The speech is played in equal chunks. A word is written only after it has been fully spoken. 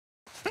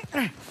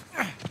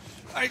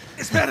Ay,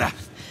 espera.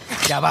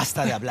 Ya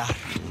basta de hablar.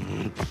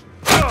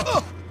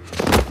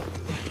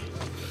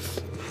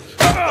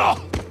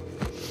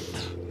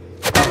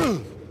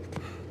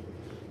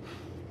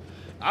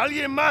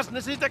 Alguien más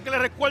necesita que le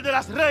recuerde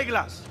las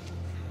reglas.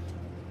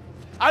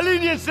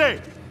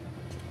 ¡Alíñense!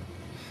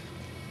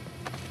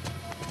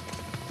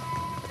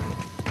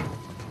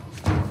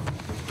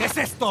 ¿Qué es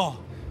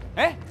esto?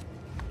 ¿Eh?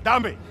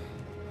 Dame.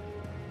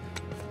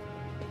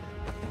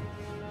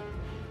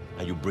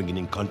 Are you bringing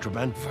in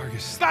contraband?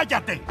 Vargas.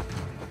 ¡Cállate!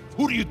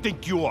 Who do you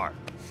think you are?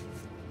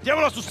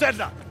 Llévalo a su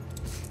celda.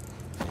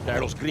 Trae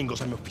a los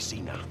gringos a mi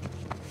oficina.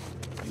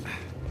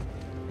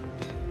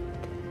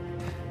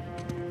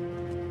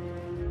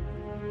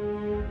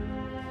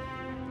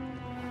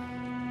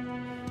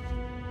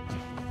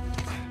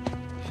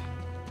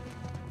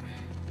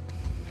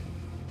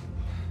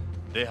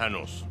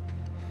 Déjanos.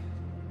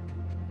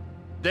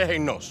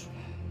 Déjennos.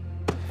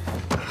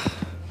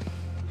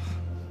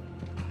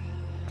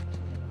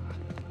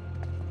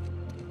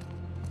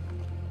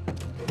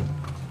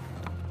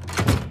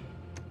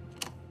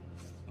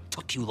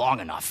 Took you long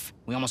enough.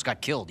 We almost got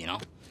killed, you know?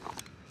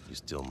 You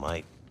still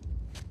might.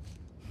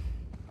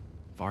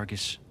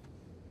 Vargas?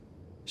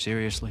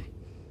 Seriously?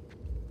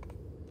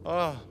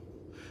 Oh,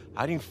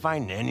 I didn't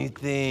find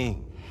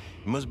anything.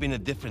 It must be in a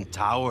different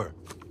tower.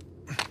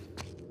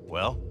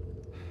 Well?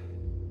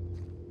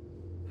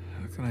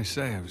 What can I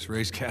say? I was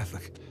raised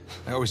Catholic.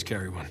 I always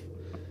carry one.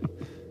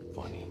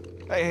 Funny.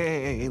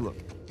 Hey, look.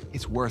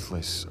 It's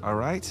worthless, all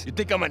right? You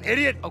think I'm an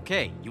idiot?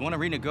 Okay, you want to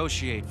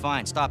renegotiate,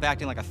 fine. Stop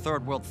acting like a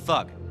third world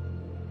thug.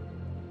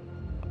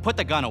 Put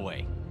the gun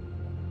away.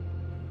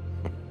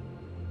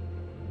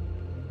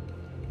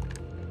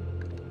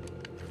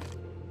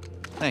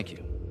 Thank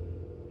you.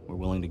 We're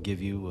willing to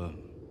give you,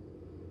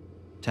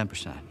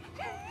 10%.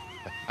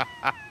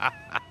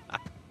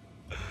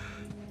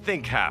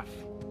 Think half.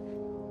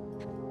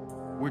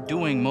 We're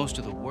doing most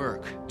of the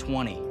work,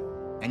 20.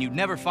 And you'd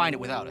never find it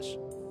without us.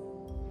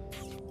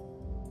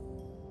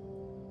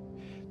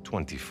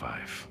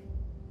 25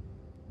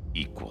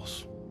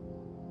 equals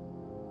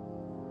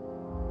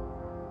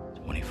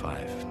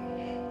 25.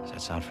 Does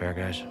that sound fair,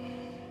 guys?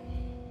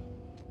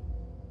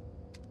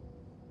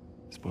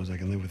 Suppose I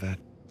can live with that.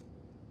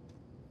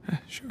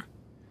 Sure.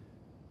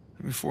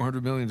 I mean,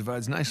 400 million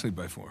divides nicely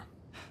by 4.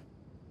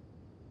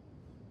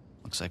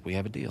 Looks like we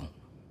have a deal.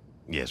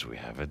 Yes, we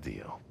have a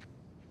deal.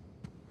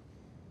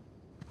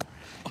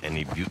 And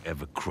if you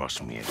ever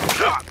cross me again...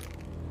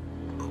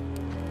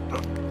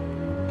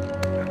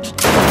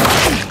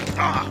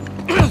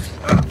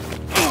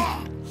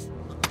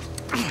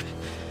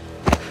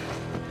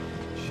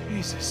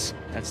 Jesus.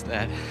 That's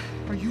that.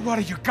 Are you out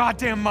of your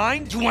goddamn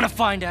mind? You want to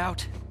find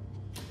out?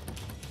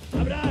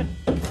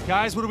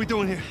 Guys, what are we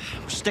doing here?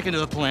 We're sticking to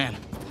the plan.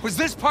 Was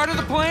this part of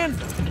the plan?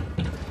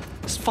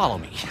 Just follow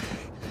me.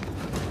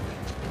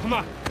 Come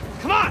on.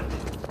 Come on!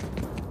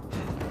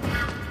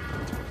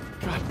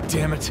 God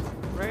damn it.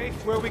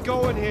 Rafe, where are we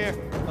going here?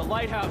 The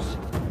lighthouse.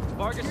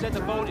 Vargas said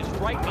the boat is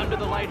right under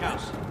the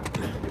lighthouse.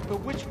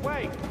 But which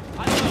way?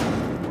 I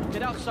don't know.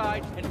 Get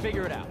outside and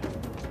figure it out.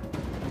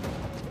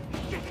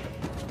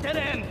 Get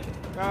in!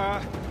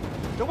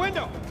 The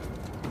window!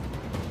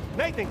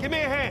 Nathan, give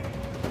me a hand.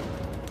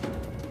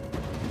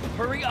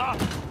 Hurry up!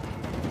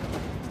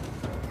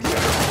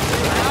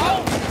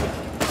 Ow!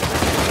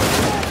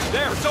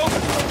 There, it's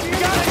open! You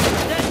got it!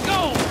 Then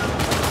go!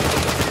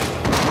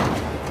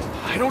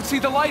 I don't see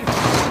the light.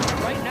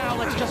 Right now,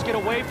 let's just get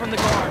away from the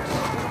guards.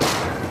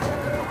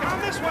 Down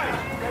this way!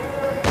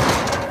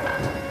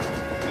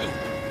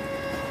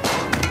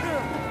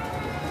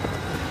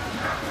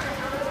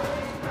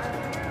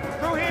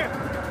 Through here!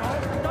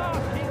 Don't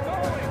stop! Keep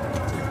going!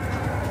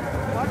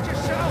 Watch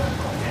yourself!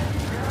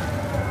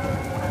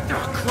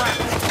 Oh, crap.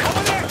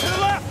 Over there, to the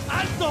left!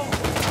 Alto!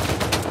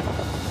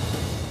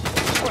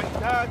 Wait,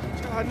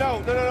 no,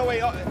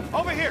 wait.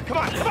 Over here, come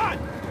on!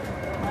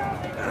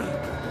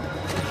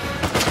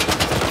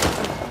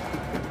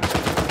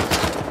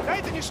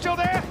 Nathan, you still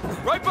there?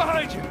 Right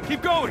behind you.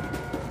 Keep going.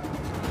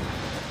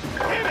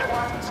 Damn it!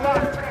 It's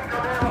locked.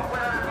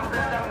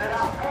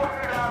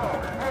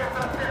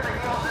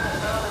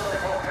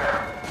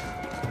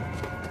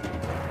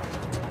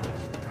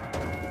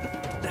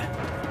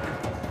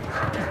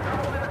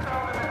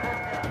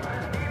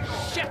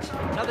 Shit!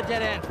 Another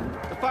dead end.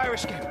 The fire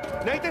escape.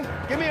 Nathan,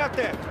 get me out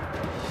there.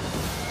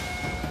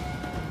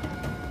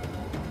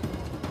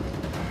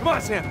 Come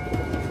on, Sam.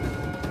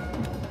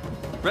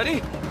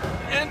 Ready?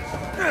 And...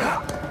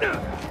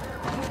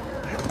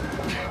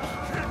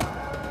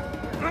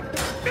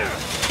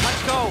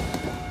 Let's go!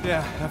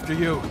 Yeah, after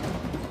you.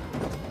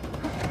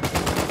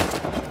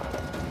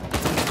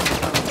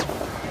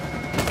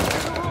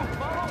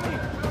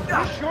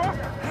 You sure?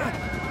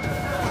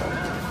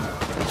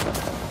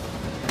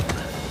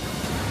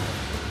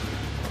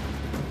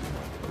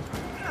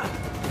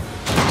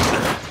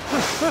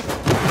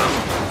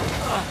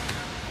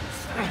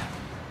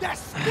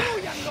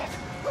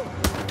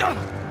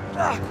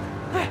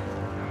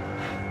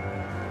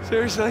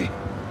 Seriously?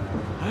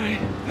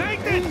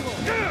 Nathan!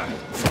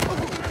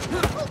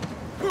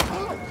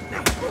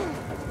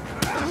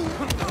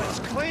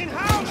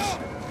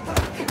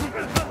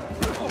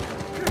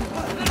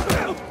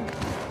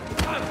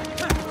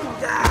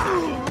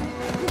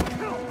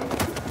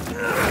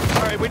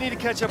 right, we need to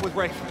catch up with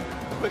Rafe.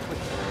 Quickly.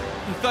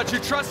 I thought you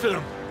trusted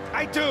him.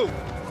 I do!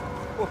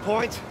 What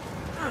point?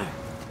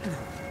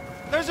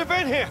 There's a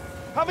vent here!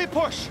 Help me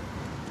push!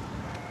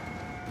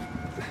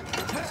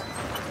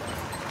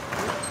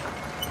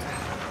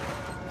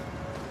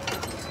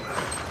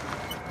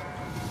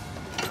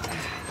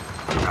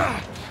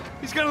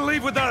 He's gonna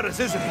leave without us,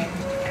 isn't he?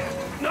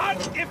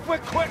 Not if we're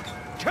quick!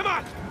 Come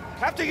on!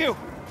 After you!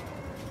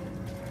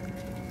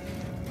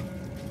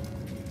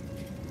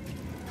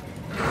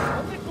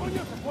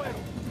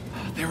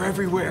 They're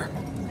everywhere.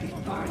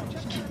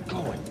 Just keep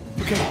going.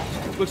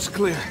 Okay, looks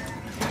clear.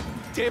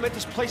 Damn it,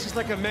 this place is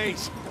like a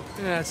maze.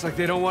 Yeah, it's like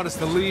they don't want us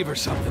to leave or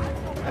something.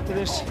 After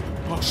this,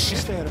 Oh shit!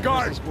 stay out of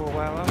Guard! business for a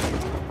while, huh?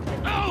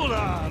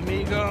 Hola,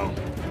 amigo.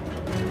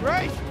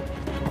 Rafe!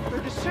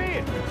 Good to see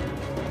you.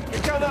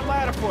 Get down that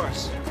ladder for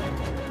us.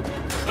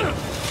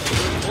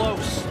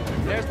 Close.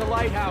 There's the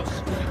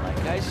lighthouse.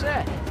 Like I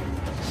said,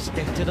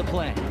 stick to the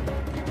plan.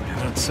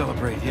 I don't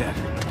celebrate yet.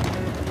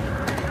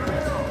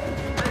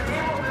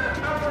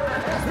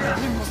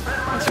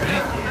 That's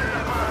right.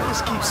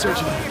 Just keep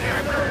searching out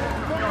there.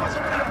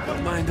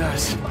 Don't mind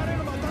us.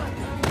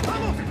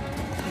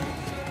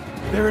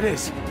 There it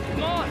is.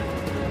 Come on.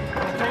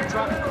 Don't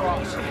drop the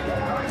cross.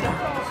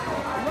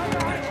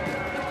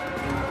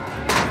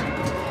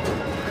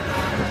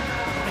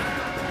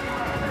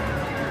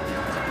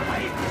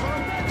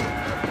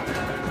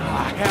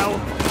 Ah, hell.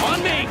 On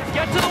me.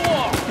 Get to the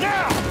wall.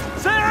 Now!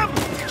 Sam!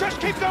 Just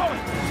keep going!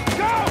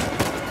 Go!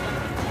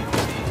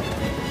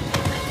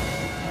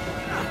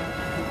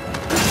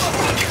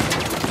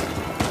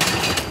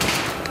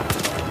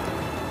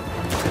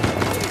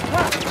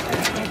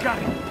 I got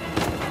it.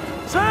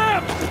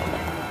 Sam!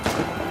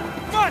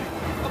 Come on!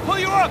 I'll pull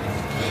you up!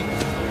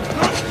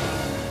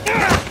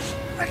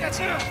 I got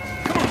you!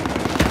 Come on!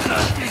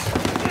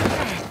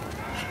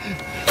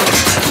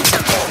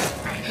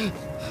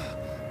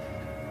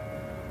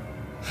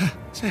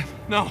 Sam,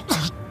 no.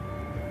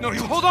 No,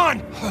 you hold on!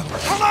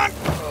 Hold on!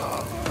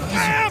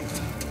 Sam!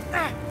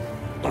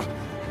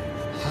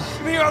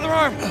 Give me your other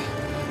arm!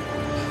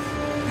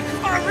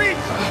 Come on, reach!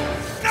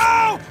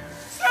 No!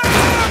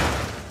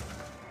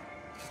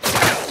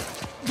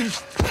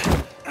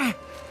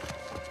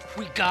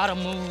 We gotta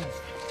move.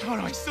 Oh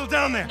no, he's still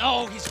down there!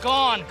 No, he's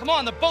gone. Come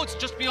on, the boat's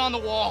just beyond the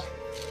wall.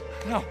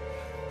 No,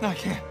 I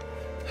can't.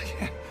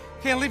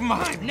 Can't leave him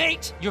behind.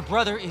 Nate, your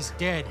brother is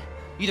dead.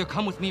 Either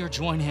come with me or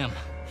join him.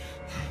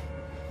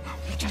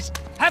 Just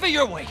have it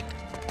your way.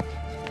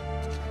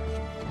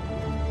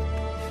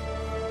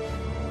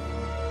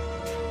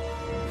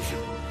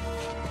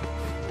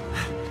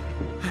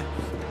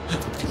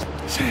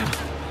 Sam.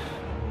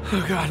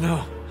 Oh God,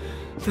 no.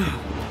 No.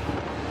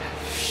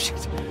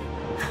 Shit.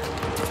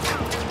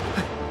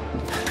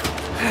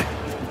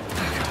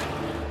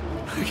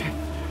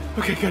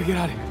 Okay, gotta get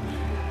out of here.